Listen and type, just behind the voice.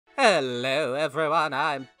Hello everyone,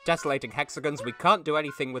 I'm Tessellating Hexagons. We can't do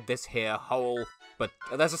anything with this here hole, but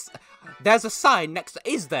there's a sign next to—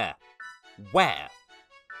 is there? Where?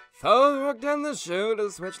 Follow the rock down the chute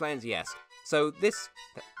to switch lanes, yes. So this,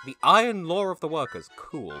 the iron law of the workers,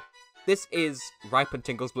 cool. This is Ripened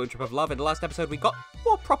Tingle's Blue Trip of Love. In the last episode we got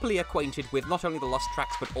more properly acquainted with not only the lost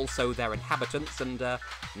tracks but also their inhabitants, and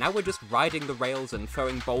now we're just riding the rails and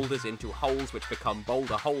throwing boulders into holes which become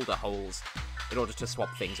boulder holder holes in order to swap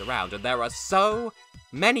things around. And there are so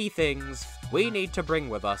many things we need to bring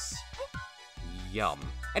with us. Yum.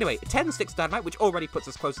 Anyway, 10 sticks of dynamite, which already puts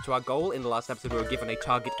us closer to our goal. In the last episode we were given a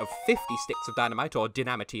target of 50 sticks of dynamite, or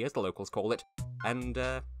dynamite as the locals call it, and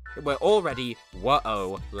we're already,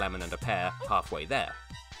 whoa, lemon and a pear, halfway there.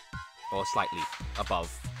 Or slightly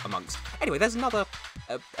above, amongst. Anyway, there's another,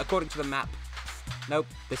 according to the map. Nope,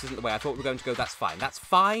 this isn't the way I thought we were going to go. That's fine. That's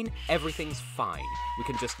fine. Everything's fine. We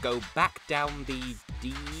can just go back down the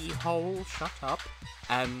D hole, shut up,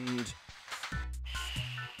 and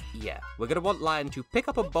yeah, we're gonna want Lion to pick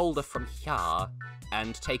up a boulder from here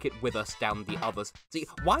and take it with us down the others. See,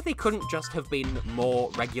 why they couldn't just have been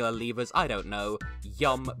more regular levers, I don't know.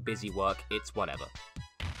 Yum, busy work, it's whatever.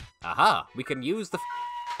 Aha, we can use the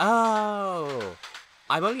oh!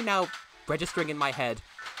 I'm only now registering in my head,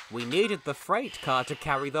 we needed the freight car to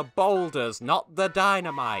carry the boulders, not the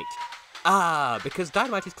dynamite. Ah, because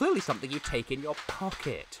dynamite is clearly something you take in your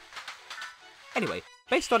pocket. Anyway,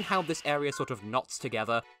 based on how this area sort of knots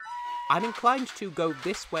together, I'm inclined to go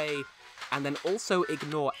this way and then also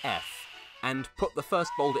ignore F and put the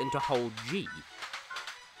first boulder into hole G.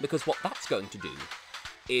 Because what that's going to do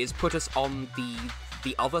is put us on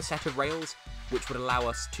the other set of rails, which would allow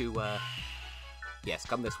us to, yes,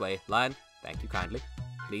 come this way. Lion, thank you kindly.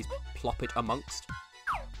 Please plop it amongst.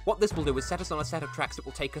 What this will do is set us on a set of tracks that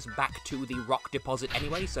will take us back to the rock deposit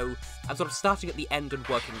anyway, so I'm sort of starting at the end and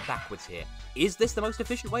working backwards here. Is this the most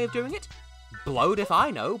efficient way of doing it? Blowed if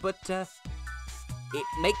I know, but it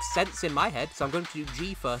makes sense in my head, so I'm going to do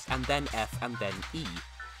G first, and then F, and then E.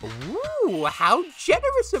 Ooh, how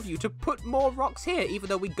generous of you to put more rocks here, even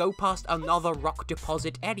though we go past another rock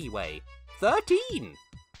deposit anyway. 13!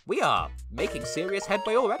 We are making serious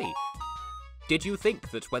headway already. Did you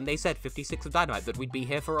think that when they said 56 of dynamite that we'd be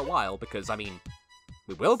here for a while? Because, I mean,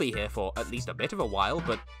 we will be here for at least a bit of a while,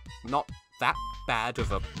 but not that bad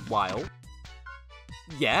of a while.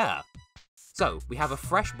 Yeah. So, we have a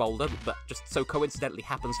fresh boulder that just so coincidentally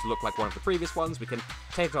happens to look like one of the previous ones. We can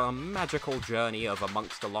take on a magical journey of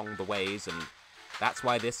amongst along the ways, and that's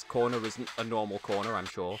why this corner isn't a normal corner, I'm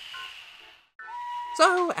sure.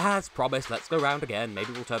 So, as promised, let's go round again.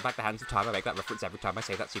 Maybe we'll turn back the hands of time. I make that reference every time I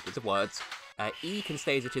say that sequence of words. E can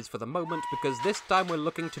stay as it is for the moment, because this time we're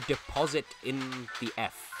looking to deposit in the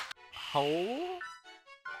F hole?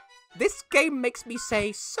 This game makes me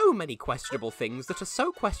say so many questionable things that are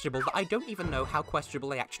so questionable that I don't even know how questionable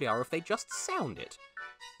they actually are if they just sound it.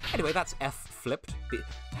 Anyway, that's F flipped.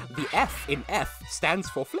 The F in F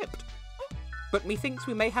stands for flipped. But methinks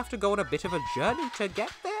we may have to go on a bit of a journey to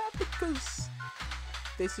get there, because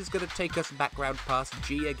this is going to take us back round past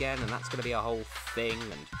G again, and that's going to be a whole thing,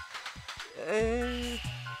 and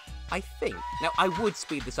I think. Now, I would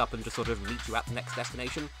speed this up and just sort of meet you at the next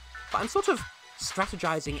destination, but I'm sort of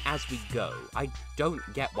strategizing as we go. I don't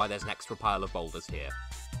get why there's an extra pile of boulders here.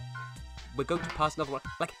 We're going to pass another one.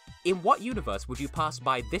 Like, in what universe would you pass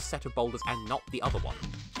by this set of boulders and not the other one?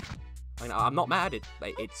 I mean, I'm not mad.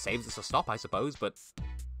 It saves us a stop, I suppose, but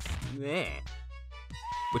meh.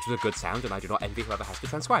 Which was a good sound, and I do not envy whoever has to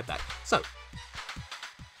transcribe that. So,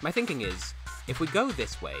 my thinking is, if we go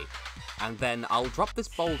this way, and then I'll drop this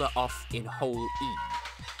boulder off in hole E,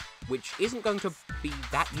 which isn't going to be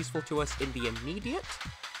that useful to us in the immediate,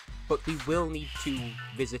 but we will need to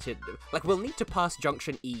visit it, like, we'll need to pass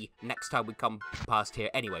junction E next time we come past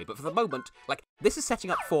here anyway, but for the moment, like, this is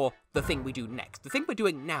setting up for the thing we do next. The thing we're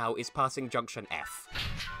doing now is passing junction F.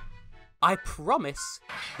 I promise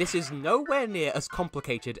this is nowhere near as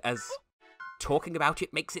complicated as talking about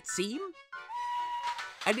it makes it seem.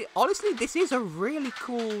 And honestly, this is a really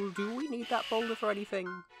cool... Do we need that boulder for anything?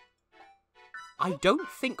 I don't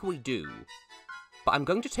think we do. But I'm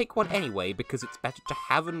going to take one anyway, because it's better to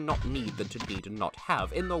have and not need than to need and not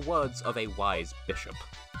have, in the words of a wise bishop.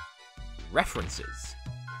 References.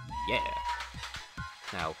 Yeah.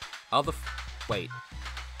 Now, wait.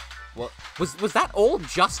 What? Was that all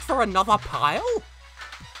just for another pile?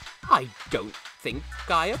 I don't think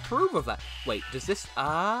I approve of that. Wait, does this...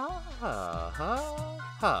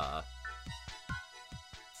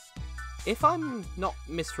 If I'm not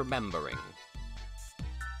misremembering,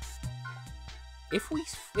 if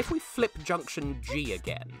we flip junction G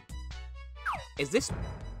again, is this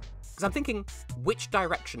Because I'm thinking, which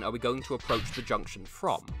direction are we going to approach the junction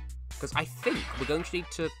from? Because I think we're going to need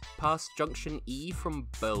to pass junction E from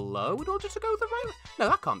below in order to go the right way. No,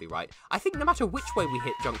 that can't be right. I think no matter which way we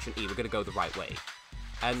hit junction E, we're going to go the right way.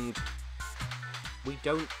 And we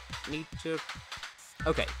don't need to...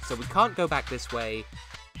 Okay, so we can't go back this way.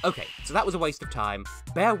 Okay, so that was a waste of time.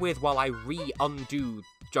 Bear with while I undo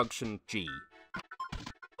junction G.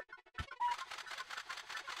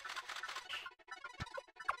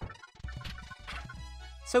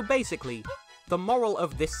 So basically, the moral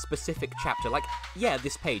of this specific chapter, like, yeah,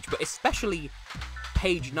 this page, but especially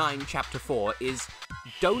page 9, chapter 4, is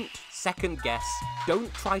don't second guess,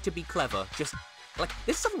 don't try to be clever, just, like,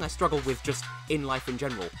 this is something I struggle with just in life in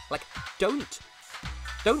general. Like, don't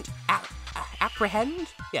apprehend?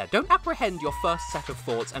 Yeah, don't apprehend your first set of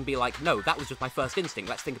thoughts and be like, no, that was just my first instinct,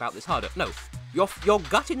 let's think about this harder. No, your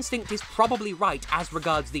gut instinct is probably right as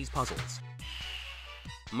regards these puzzles.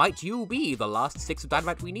 Might you be the last sticks of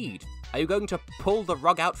dynamite we need? Are you going to pull the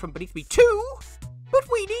rug out from beneath me? 2? But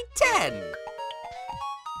we need 10!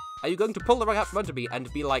 Are you going to pull the rug out from under me and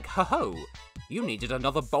be like, ho-ho, you needed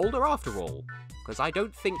another boulder after all? Because I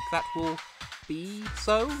don't think that will be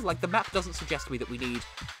so. Like, the map doesn't suggest to me that we need...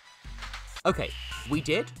 Okay, we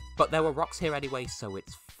did, but there were rocks here anyway, so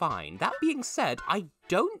it's fine. That being said, I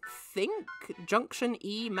don't think Junction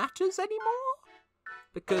E matters anymore?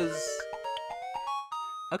 Because...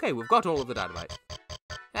 Okay, we've got all of the dynamite.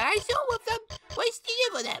 I saw all of them. Let's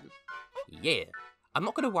deliver them. Yeah. I'm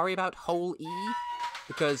not going to worry about hole E,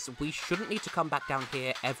 because we shouldn't need to come back down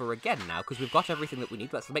here ever again now, because we've got everything that we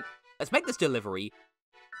need. Let's make this delivery,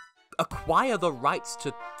 acquire the rights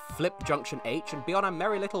to flip Junction H, and be on our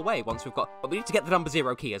merry little way once we've got... But we need to get the number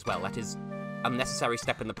 0 key as well. That is a necessary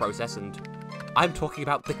step in the process, and I'm talking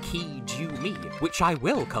about the key due me, which I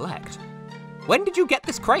will collect. When did you get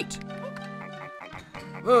this crate?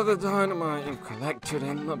 For the dynamite you've collected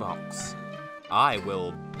in the box. I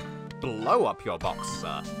will blow up your box,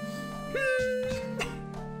 sir.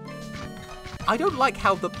 I don't like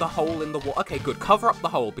how the hole in the wall... Okay, good. Cover up the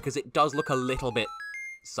hole, because it does look a little bit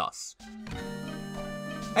sus.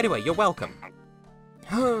 Anyway, you're welcome.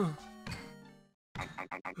 Yup,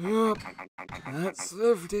 that's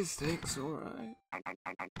 50 sticks, alright.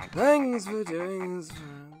 Thanks for doing this,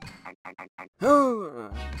 friend.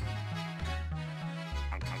 Alright.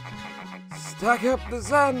 Stack up the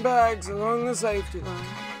sandbags along the safety line.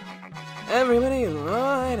 Everybody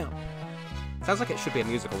line up. Sounds like it should be a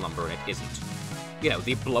musical number, and it isn't. You know,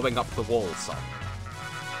 the blowing up the wall song.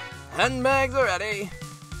 Handbags are ready.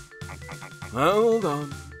 Well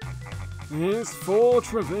done. These 4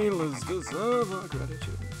 travailers deserve our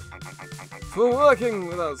gratitude for working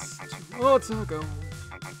with us towards our goal.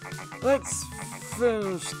 Let's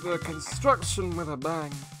finish the construction with a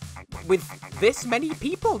bang. With this many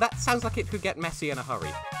people? That sounds like it could get messy in a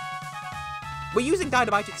hurry. We're using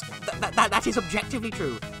dynamite, that is objectively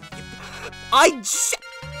true.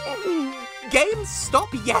 Game, stop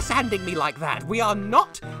yes-anding me like that. We are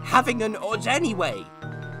not having an odds anyway.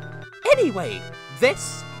 Anyway,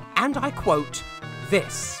 this, and I quote,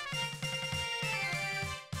 this.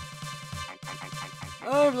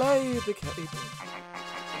 I've laid the cable.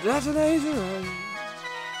 Detonator on.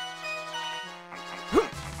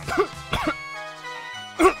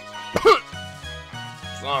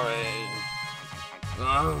 Sorry.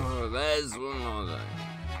 Oh, there's one more thing.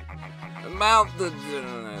 About the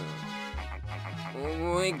detonator.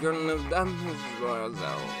 We couldn't have done this by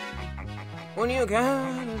ourselves. When you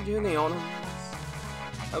can do the honors,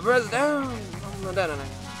 press down on the detonator.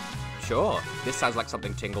 Sure, this sounds like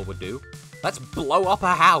something Tingle would do. Let's blow up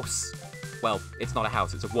a house. Well, it's not a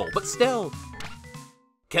house, it's a wall, but still.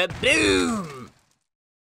 Kaboom!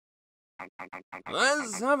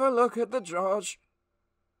 Let's have a look at the charge.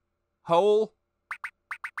 Hole.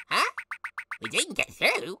 Huh? We didn't get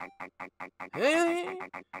through. Hey,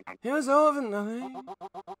 it was all for nothing.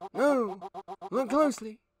 No, look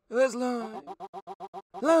closely. There's light.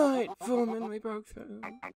 Light, Foreman, we broke through.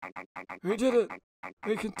 We did it.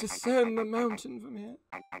 We could descend the mountain from here.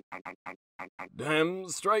 Damn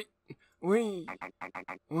straight. We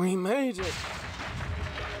made it.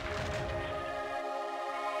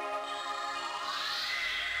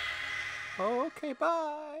 Oh, okay,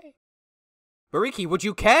 bye. Bariki, would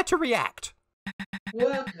you care to react?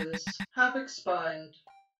 Workers have expired.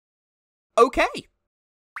 Okay.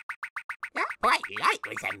 That bright light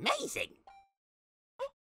was amazing.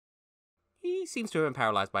 He seems to have been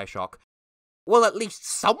paralyzed by a shock. Well, at least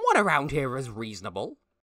someone around here is reasonable.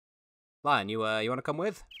 Lion, you want to come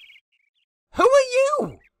with? Who are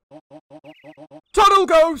you? Tunnel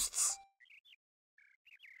ghosts!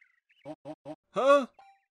 Huh?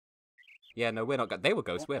 Yeah, no, we're not. They were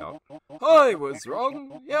ghosts, we're not. I was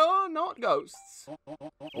wrong. You're not ghosts.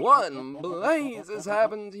 What in blazes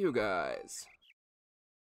happened to you guys?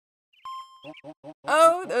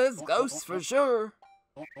 Oh, there's ghosts for sure.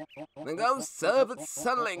 The ghosts of the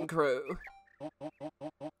settling crew.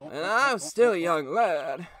 And I was still a young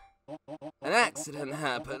lad. An accident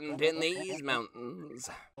happened in these mountains.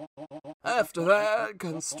 After that,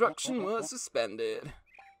 construction was suspended.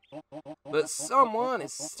 But someone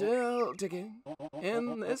is still digging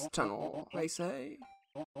in this tunnel, they say.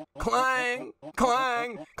 Clang,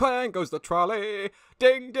 clang, clang goes the trolley.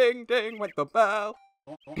 Ding, ding, ding went the bell.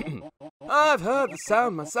 I've heard the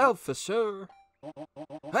sound myself for sure.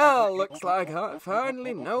 Well, looks like I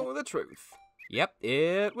finally know the truth. Yep,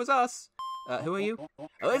 it was us. Who are you?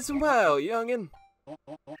 Listen well, youngin'.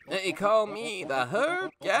 They call me the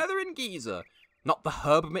herb gathering geezer. Not the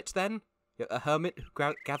hermit, then? A hermit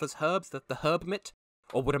who gathers herbs? The hermit?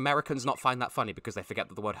 Or would Americans not find that funny because they forget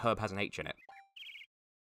that the word herb has an H in it?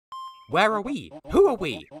 Where are we? Who are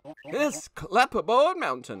we? It's Clapperboard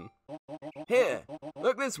Mountain. Here,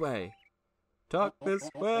 look this way. Talk this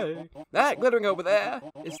way. That glittering over there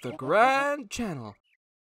is the Grand Channel.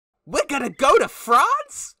 We're gonna go to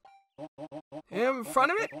France? In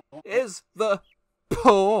front of it is the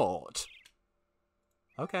port.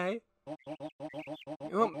 Okay.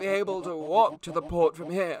 You won't be able to walk to the port from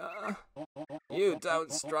here. You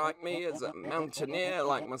don't strike me as a mountaineer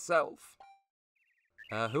like myself.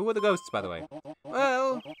 Who were the ghosts, by the way?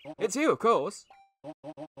 Well, it's you, of course.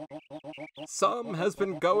 Some has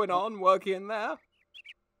been going on working in there.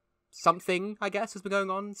 Something, I guess, has been going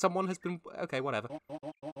on. Someone has been... Okay, whatever.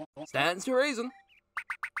 Stands to reason.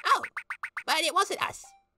 Oh, but it wasn't us.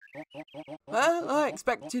 Well, I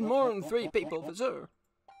expected more than 3 people for sure.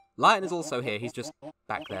 Lion is also here. He's just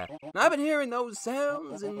back there. I've been hearing those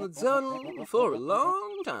sounds in the tunnel for a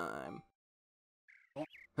long time.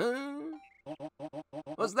 Huh?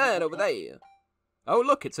 What's that over there? Oh,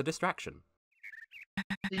 look, it's a distraction.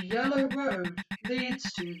 The yellow road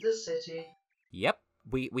leads to the city. Yep,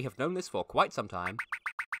 we have known this for quite some time.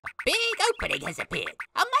 Big opening has appeared.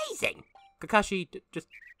 Amazing. Kakashi, just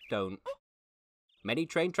don't. Many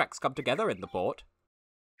train tracks come together in the port.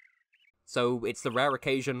 So it's the rare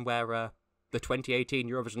occasion where the 2018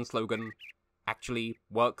 Eurovision slogan actually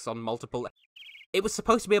works on multiple... It was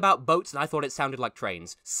supposed to be about boats, and I thought it sounded like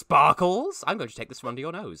trains. Sparkles? I'm going to take this one under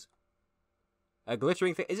your nose. A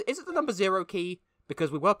glittering thing. Is it the number 0 key?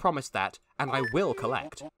 Because we were promised that, and I will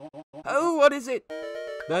collect. Oh, what is it?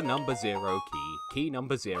 The number 0 key. Key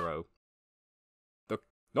number 0. The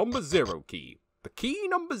number 0 key. The key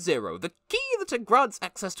number 0. The key that grants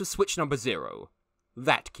access to switch number 0.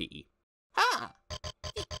 That key. Huh.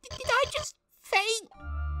 Did I just faint?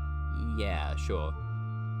 Yeah, sure.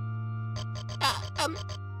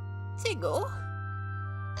 Tingle?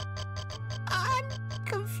 I'm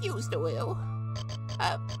confused a little.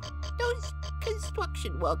 Those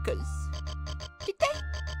construction workers, did they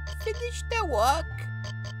finish their work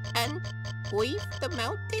and leave the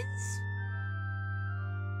mountains?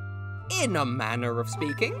 In a manner of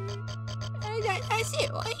speaking. That's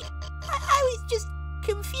it, right? I was just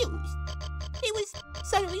confused. It was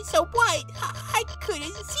suddenly so bright, I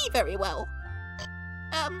couldn't see very well.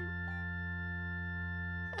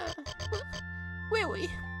 Where were we?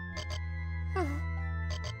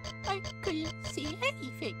 I couldn't see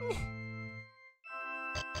anything.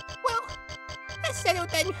 Well, let's settle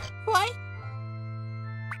then, right?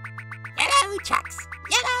 Yellow tracks!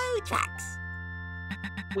 Yellow tracks!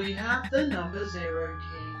 We have the number 0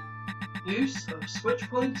 key. Use of switch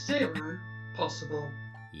point 0 possible.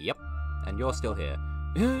 Yep, and you're still here.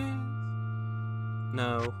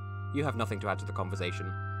 No, you have nothing to add to the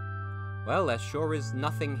conversation. Well, there sure is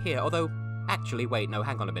nothing here, although... Actually, wait, no,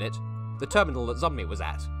 hang on a minute. The terminal that Zomni was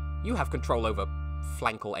at. You have control over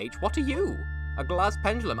Flankle H. What are you? A glass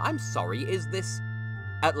pendulum. I'm sorry, is this...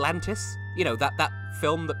 Atlantis? You know, that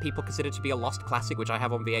film that people consider to be a lost classic, which I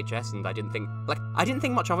have on VHS, and I didn't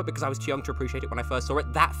think much of it because I was too young to appreciate it when I first saw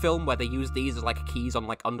it. That film where they use these as, like, keys on,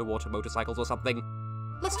 like, underwater motorcycles or something.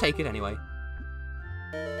 Let's take it anyway.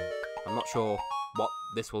 I'm not sure what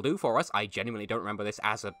this will do for us. I genuinely don't remember this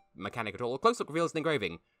as a mechanic at all. A close look reveals an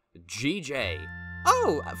engraving. GJ.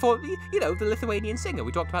 Oh, for, you know, the Lithuanian singer.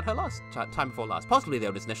 We talked about her last time before last. Possibly the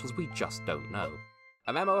owner's initials, we just don't know.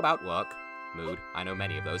 A memo about work. Mood. I know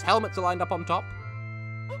many of those. Helmets are lined up on top.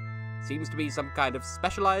 Seems to be some kind of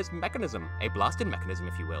specialized mechanism. A blasting mechanism,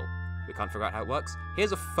 if you will. We can't figure out how it works.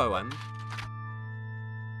 Here's a Foreman.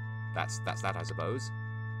 That's that, I suppose.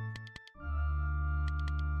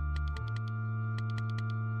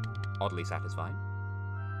 Oddly satisfying.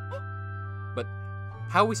 But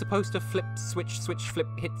How are we supposed to flip, switch, flip,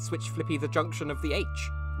 hit, switch, flippy the junction of the H?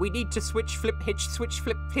 We need to switch, flip, hitch, switch,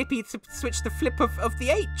 flip, flippy, switch the flip of the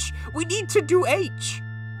H. We need to do H.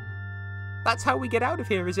 That's how we get out of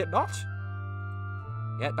here, is it not?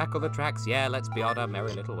 Get back on the tracks. Yeah, let's be on our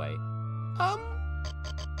merry little way.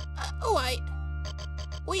 Alright.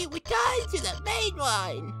 We return to the main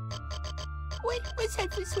line. Let's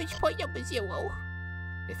head for switch point number 0.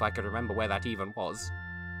 If I could remember where that even was.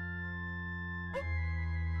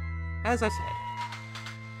 As I said,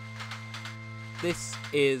 this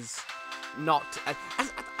is not...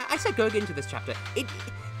 As I said going into this chapter, it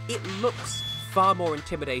looks far more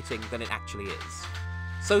intimidating than it actually is.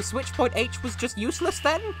 So switch point H was just useless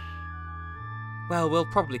then? Well, we'll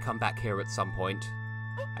probably come back here at some point.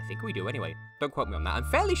 I think we do anyway. Don't quote me on that. I'm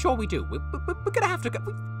fairly sure we do. We're gonna have to go...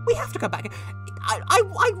 We have to come back.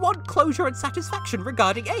 I want closure and satisfaction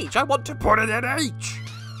regarding H. I want to put it in H.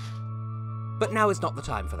 But now is not the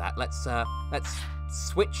time for that. Let's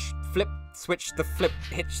switch, flip, switch the flip,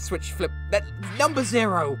 hitch, switch, flip. Number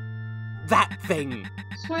 0. That thing.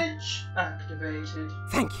 Switch activated.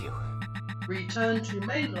 Thank you. Return to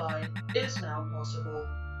mainline is now possible.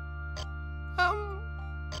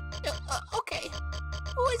 Okay.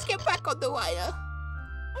 Let's get back on the liner.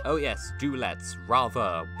 Oh yes, do let's,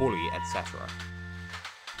 rather, bully, etc.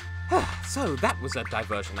 So that was a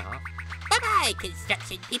diversion and a half. Bye-bye,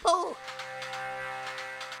 construction people.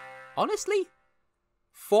 Honestly,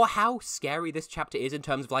 for how scary this chapter is in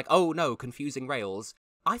terms of like, oh no, confusing rails,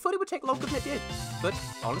 I thought it would take longer than it did. But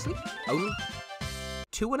honestly, only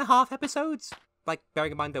 2.5 episodes? Like,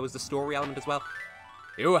 bearing in mind there was the story element as well.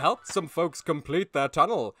 You helped some folks complete their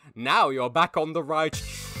tunnel. Now you're back on the right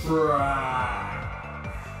track.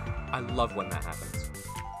 I love when that happens.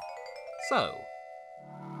 So,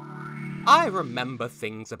 I remember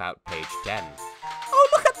things about page 10. Oh,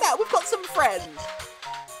 look at that! We've got some friends!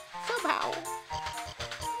 Somehow,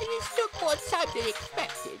 it just took more time than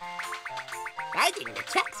expected. Riding the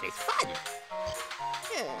tracks was fun.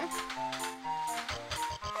 Yeah.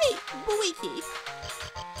 Hey, Luigi,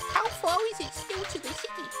 how far is it still to the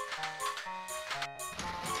city?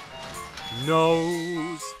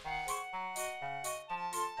 Nose.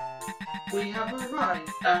 We have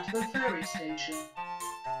arrived at the ferry station.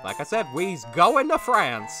 Like I said, we's going to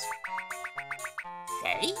France.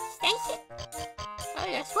 Ferry station? Oh,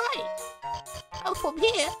 that's right. Oh, from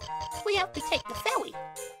here, we have to take the ferry.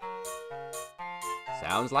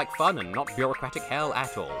 Sounds like fun and not bureaucratic hell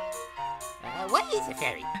at all. What is a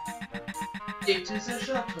ferry? It is a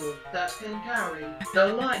shuttle that can carry the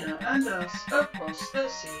liner and us across the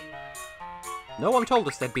sea. No one told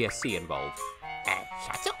us there'd be a C involved. A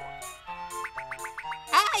shuttle?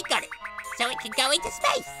 I got it. So it can go into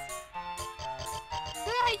space.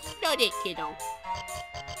 That's not it, kiddo.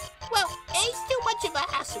 Well, it's too much of a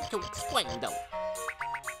hassle to explain, though.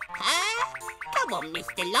 Huh? Come on,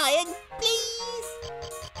 Mr. Lion, please.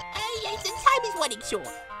 Yes, the time is running short.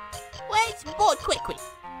 Let's board quickly.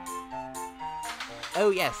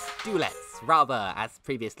 Oh yes, do let's, rather, as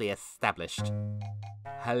previously established.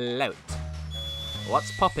 Hello.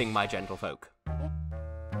 What's popping, my gentlefolk?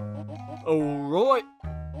 Alright,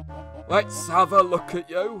 let's have a look at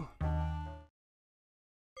you.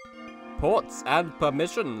 Ports and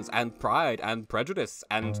permissions and pride and prejudice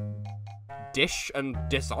and dish and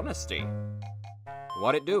dishonesty.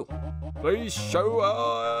 What it do? Please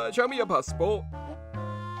show me your passport.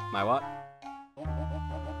 My what?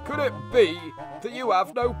 Could it be that you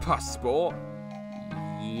have no passport?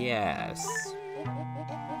 Yes.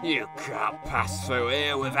 You can't pass through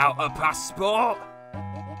here without a passport.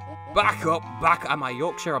 Back up, back. Am I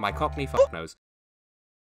Yorkshire? Am I Cockney? Fuck knows.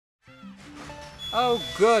 Oh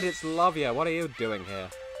good, it's Lovia. What are you doing here?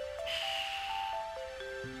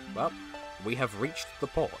 Well, we have reached the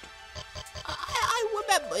port. I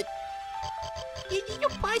remembered. You need your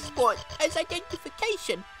passport as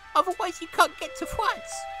identification. Otherwise you can't get to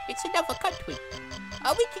France. It's another country.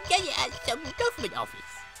 We can get it at some government office.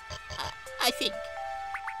 I think.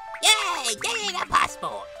 Yay! Getting a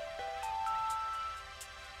passport!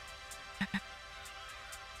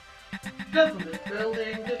 Government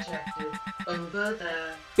building detected. Over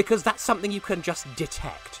there. Because that's something you can just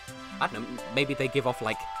detect. I don't know, maybe they give off,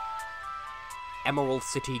 like, Emerald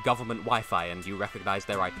City government Wi-Fi and you recognize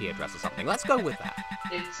their IP address or something. Let's go with that.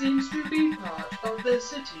 It seems to be part of the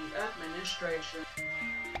city administration.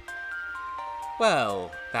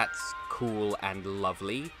 Well, that's cool and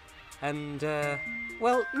lovely. And,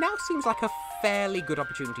 well, now seems like a fairly good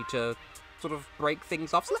opportunity to sort of break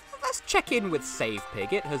things off. So let's check in with Save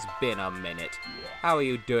Pig. It has been a minute. How are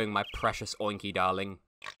you doing, my precious oinky darling?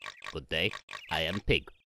 Good day. I am Pig.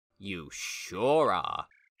 You sure are.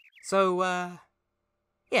 So,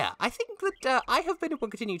 yeah, I think that I have been and will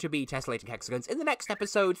continue to be Tessellating Hexagons. In the next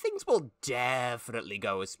episode, things will definitely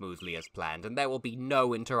go as smoothly as planned, and there will be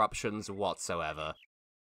no interruptions whatsoever.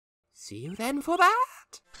 See you then for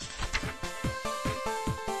that!